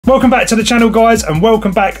Welcome back to the channel, guys, and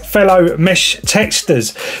welcome back fellow mesh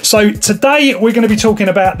texters. So today we're going to be talking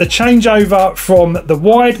about the changeover from the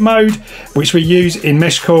wide mode, which we use in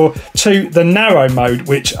MeshCore, to the narrow mode,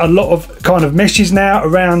 which a lot of kind of meshes now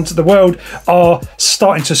around the world are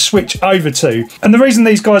starting to switch over to. And the reason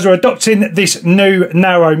these guys are adopting this new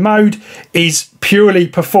narrow mode is purely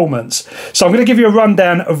performance. So I'm going to give you a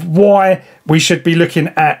rundown of why we should be looking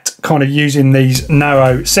at kind of using these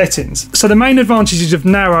narrow settings. So the main advantages of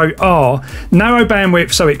narrow are narrow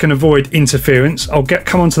bandwidth, so it can avoid interference. I'll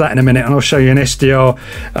come on to that in a minute, and I'll show you an SDR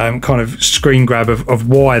kind of screen grab of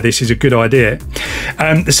why this is a good idea.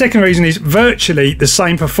 The second reason is virtually the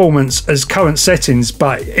same performance as current settings,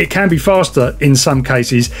 but it can be faster in some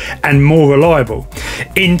cases and more reliable.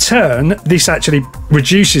 In turn, this actually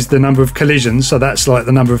reduces the number of collisions, so that's like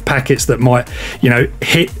the number of packets that might, you know,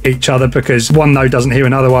 hit each other because one node doesn't hear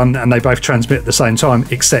another one and they both transmit at the same time,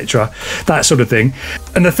 etc. That sort of thing.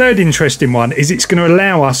 And the third interesting one is it's going to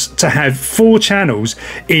allow us to have 4 channels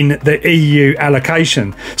in the EU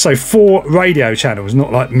allocation. So 4 radio channels,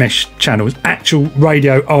 not like mesh channels, actual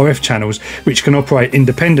radio RF channels, which can operate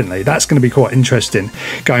independently. That's going to be quite interesting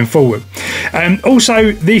going forward.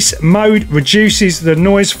 Also, this mode reduces the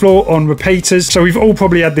noise floor on repeaters. So we've all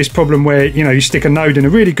probably had this problem where, you know, you stick a node in a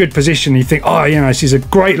really good position and you think, oh, you know, this is a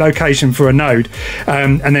great location for a node,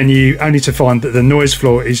 and then you only to find that the noise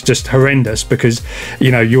floor is just horrendous because,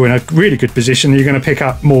 you know, you're in a really good position and you're going to pick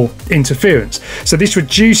up more interference. So this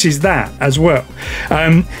reduces that as well.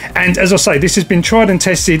 And as I say, this has been tried and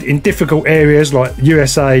tested in difficult areas like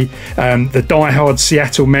USA, the diehard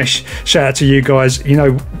Seattle mesh. Shout out to you guys. You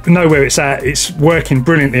know where it's at. It's working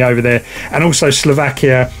brilliantly over there. And also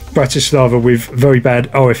Slovakia, Bratislava, with very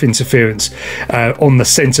bad RF interference on the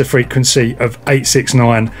center frequency of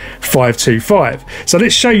 869.525. So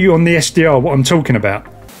let's show you on the SDR what I'm talking about.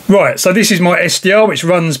 Right, so this is my SDR, which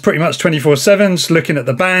runs pretty much 24/7. Just looking at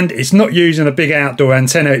the band, it's not using a big outdoor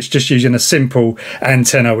antenna, it's just using a simple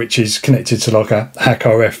antenna which is connected to like a hack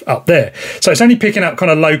RF up there. So it's only picking up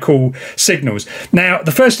kind of local signals. Now,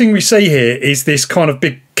 the first thing we see here is this kind of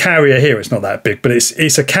big carrier here. It's not that big, but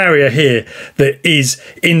it's a carrier here that is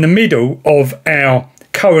in the middle of our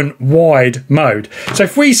current wide mode. So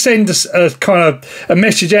if we send a kind of a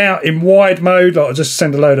message out in wide mode, like I'll just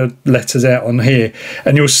send a load of letters out on here,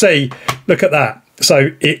 and you'll see, look at that.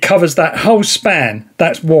 So it covers that whole span.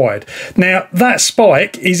 That's wide. Now that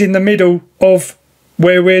spike is in the middle of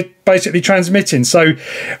where we're basically transmitting. So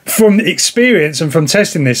from experience and from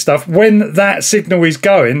testing this stuff, when that signal is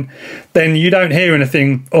going, then you don't hear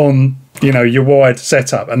anything on, you know, your wide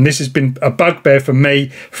setup. And this has been a bugbear for me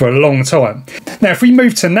for a long time. Now, if we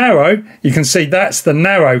move to narrow, you can see that's the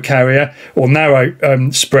narrow carrier or narrow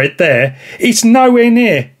spread there. It's nowhere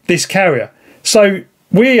near this carrier. So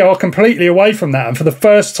we are completely away from that. And for the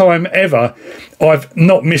first time ever, I've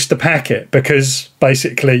not missed a packet because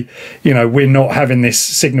basically, you know, we're not having this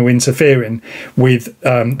signal interfering with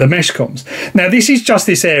the mesh comms. Now, this is just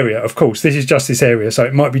this area, of course. This is just this area, so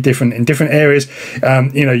it might be different in different areas.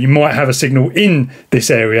 You know, you might have a signal in this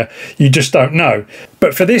area, you just don't know.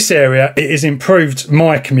 But for this area, it has improved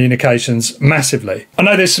my communications massively. I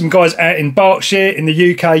know there's some guys out in Berkshire in the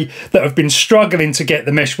UK that have been struggling to get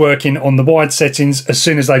the mesh working on the wide settings. As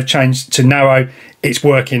soon as they've changed to narrow, it's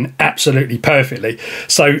working absolutely perfectly.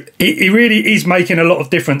 So it really is making a lot of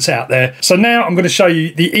difference out there. So now I'm going to show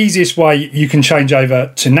you the easiest way you can change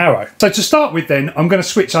over to narrow. So to start with then, I'm going to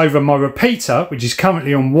switch over my repeater, which is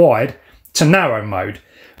currently on wide, to narrow mode.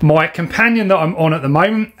 My companion that I'm on at the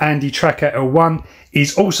moment, Andy Tracker L1,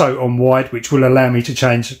 is also on wide, which will allow me to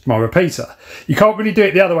change my repeater. You can't really do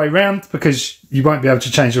it the other way around because you won't be able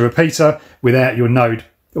to change the repeater without your node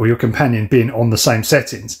or your companion being on the same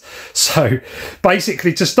settings. So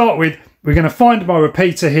basically, to start with, we're going to find my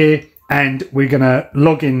repeater here and we're going to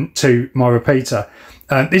log in to my repeater.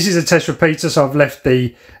 This is a test repeater, so I've left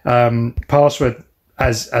the password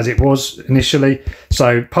as it was initially.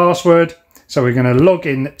 So password, so we're going to log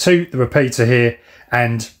in to the repeater here,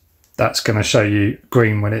 and that's going to show you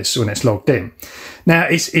green when it's logged in. Now,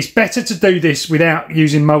 it's better to do this without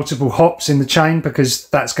using multiple hops in the chain because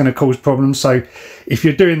that's going to cause problems. So if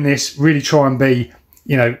you're doing this, really try and be,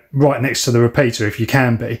 you know, right next to the repeater if you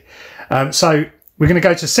can be. So we're going to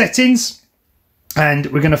go to settings and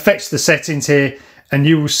we're going to fetch the settings here, and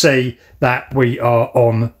you will see that we are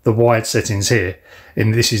on the wide settings here.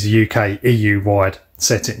 And this is the UK EU wide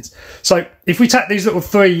settings. So if we tap these little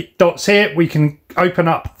 3 dots here, we can open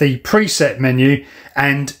up the preset menu,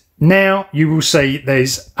 and now you will see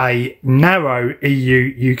there's a narrow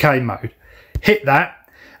EU UK mode. Hit that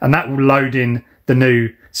and that will load in the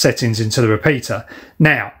new settings into the repeater.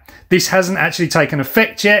 Now, this hasn't actually taken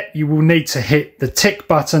effect yet, you will need to hit the tick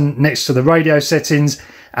button next to the radio settings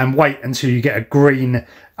and wait until you get a green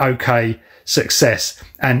OK success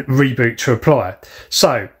and reboot to apply.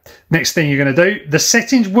 So next thing you're going to do, the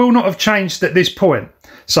settings will not have changed at this point.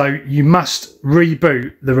 So you must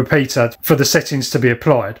reboot the repeater for the settings to be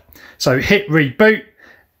applied. So hit reboot,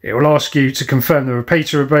 it will ask you to confirm the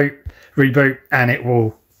repeater reboot, and it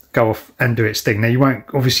will go off and do its thing. Now you won't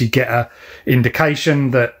obviously get a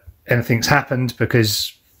indication that anything's happened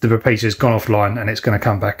because the repeater's gone offline and it's going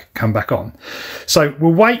to come back on. So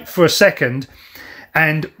we'll wait for a second,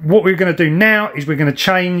 and what we're going to do now is we're going to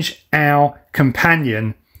change our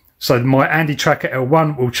companion. So my Andy Tracker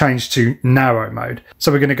L1 will change to narrow mode.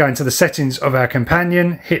 So we're going to go into the settings of our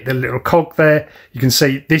companion, hit the little cog there. You can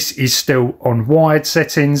see this is still on wide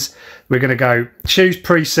settings. We're going to go choose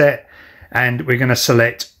preset, and we're going to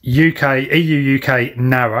select UK, EU UK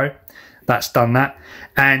narrow. That's done that.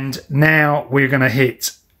 And now we're going to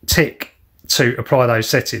hit tick to apply those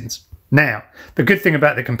settings. Now, the good thing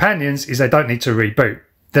about the companions is they don't need to reboot.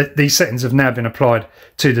 These settings have now been applied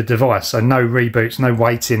to the device, so no reboots, no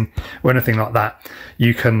waiting or anything like that.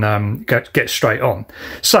 You can get straight on.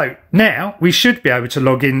 So now we should be able to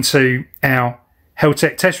log into our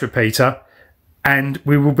Heltec test repeater, and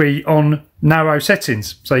we will be on narrow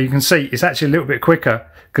settings. So you can see it's actually a little bit quicker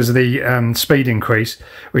because of the speed increase.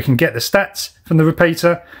 We can get the stats from the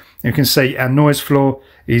repeater. You can see our noise floor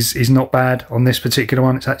is not bad on this particular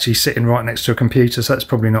one. It's actually sitting right next to a computer, so that's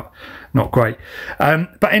probably not great.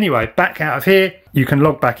 But anyway, back out of here, you can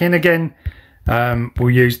log back in again.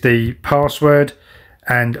 We'll use the password,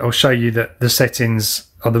 and I'll show you that the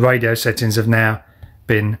settings, or the radio settings, have now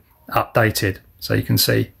been updated. So you can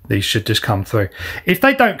see these should just come through. If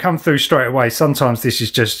they don't come through straight away, sometimes this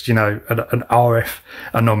is just, you know, an RF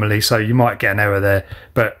anomaly, so you might get an error there,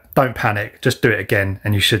 but don't panic, just do it again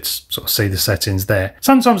and you should sort of see the settings there.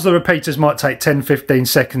 Sometimes the repeaters might take 10-15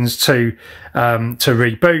 seconds to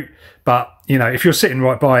reboot, but you know, if you're sitting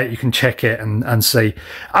right by it, you can check it and see.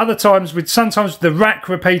 Other times, sometimes the rack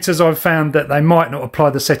repeaters, I've found that they might not apply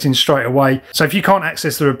the settings straight away. So if you can't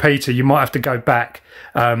access the repeater, you might have to go back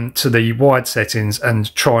to the wide settings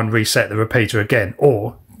and try and reset the repeater again,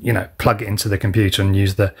 or you know, plug it into the computer and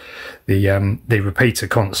use the repeater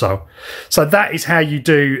console. So that is how you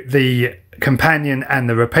do the companion and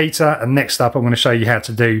the repeater. And next up, I'm going to show you how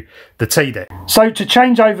to do the T-Deck. So to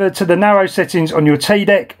change over to the narrow settings on your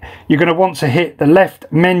T-Deck, you're going to want to hit the left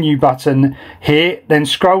menu button here, then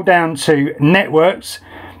scroll down to networks,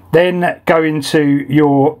 then go into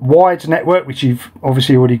your wide network, which you've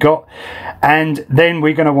obviously already got, and then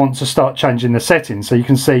we're going to want to start changing the settings. So you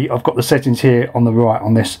can see I've got the settings here on the right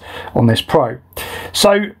on this Pro.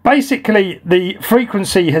 So basically the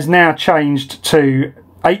frequency has now changed to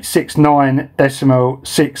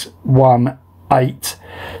 869.618.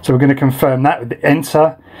 So we're going to confirm that with the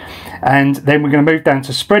enter, and then we're going to move down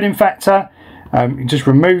to spreading factor. Just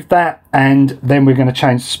remove that, and then we're going to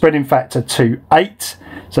change the spreading factor to 8.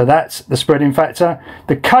 So that's the spreading factor.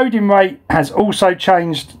 The coding rate has also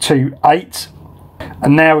changed to 8,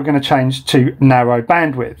 and now we're going to change to narrow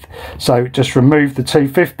bandwidth. So just remove the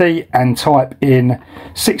 250 and type in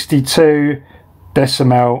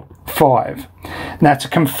 62.5. Now to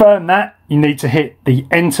confirm that, you need to hit the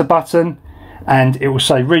enter button, and it will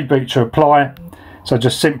say reboot to apply. So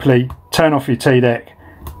just simply turn off your T-Deck,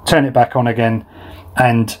 turn it back on again,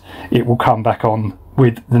 and it will come back on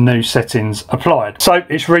with the new settings applied. So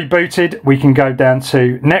it's rebooted. We can go down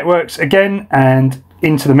to networks again and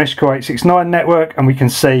into the MeshCore 869 network, and we can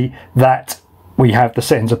see that we have the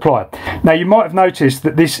settings applied. Now you might have noticed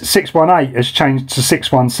that this 618 has changed to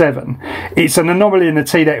 617. It's an anomaly in the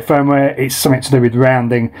T-Deck firmware. It's something to do with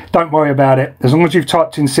rounding. Don't worry about it. As long as you've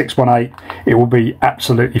typed in 618, it will be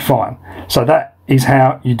absolutely fine. So that is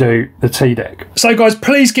how you do the T-Deck. So guys,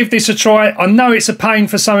 please give this a try. I know it's a pain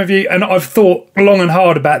for some of you, and I've thought long and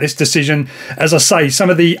hard about this decision. As I say, some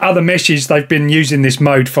of the other meshes, they've been using this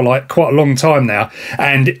mode for like quite a long time now,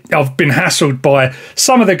 and I've been hassled by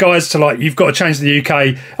some of the guys to like, you've got to change the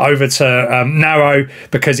UK over to narrow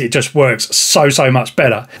because it just works so much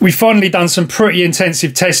better. We've finally done some pretty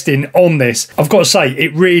intensive testing on this. I've got to say,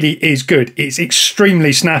 it really is good. It's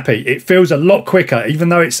extremely snappy. It feels a lot quicker, even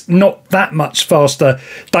though it's not that much faster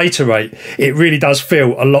data rate. It really does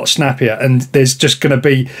feel a lot snappier, and there's just going to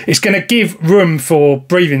be, it's going to give room for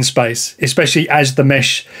breathing space, especially as the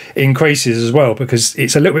mesh increases as well, because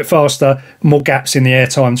it's a little bit faster, more gaps in the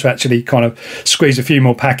airtime to actually kind of squeeze a few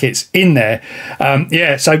more packets in there.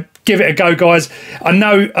 Yeah, so give it a go, guys. I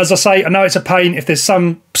know, as I say, I know it's a pain. If there's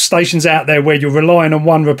some stations out there where you're relying on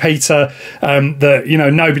one repeater that, you know,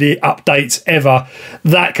 nobody updates ever,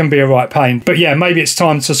 that can be a right pain. But yeah, maybe it's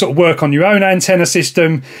time to sort of work on your own antenna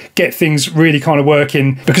system, get things really kind of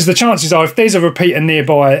working, because the chances are if there's a repeater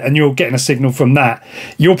nearby and you're getting a signal from that,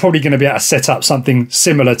 you're probably going to be able to set up something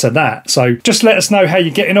similar to that. So just let us know how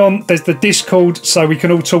you're getting on. There's the Discord, so we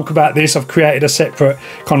can all talk about this. I've created a separate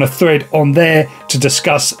kind of thread on there to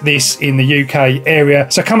discuss this in the UK area.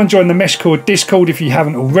 So come and join the MeshCore Discord if you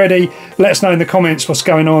haven't already. Let us know in the comments what's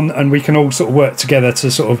going on, and we can all sort of work together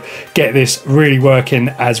to sort of get this really working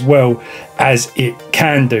as well as it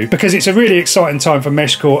can do, because it's a really exciting time for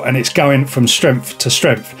MeshCore and it's going from strength to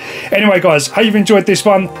strength. Anyway guys, hope you've enjoyed this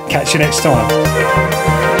one. Catch you next time.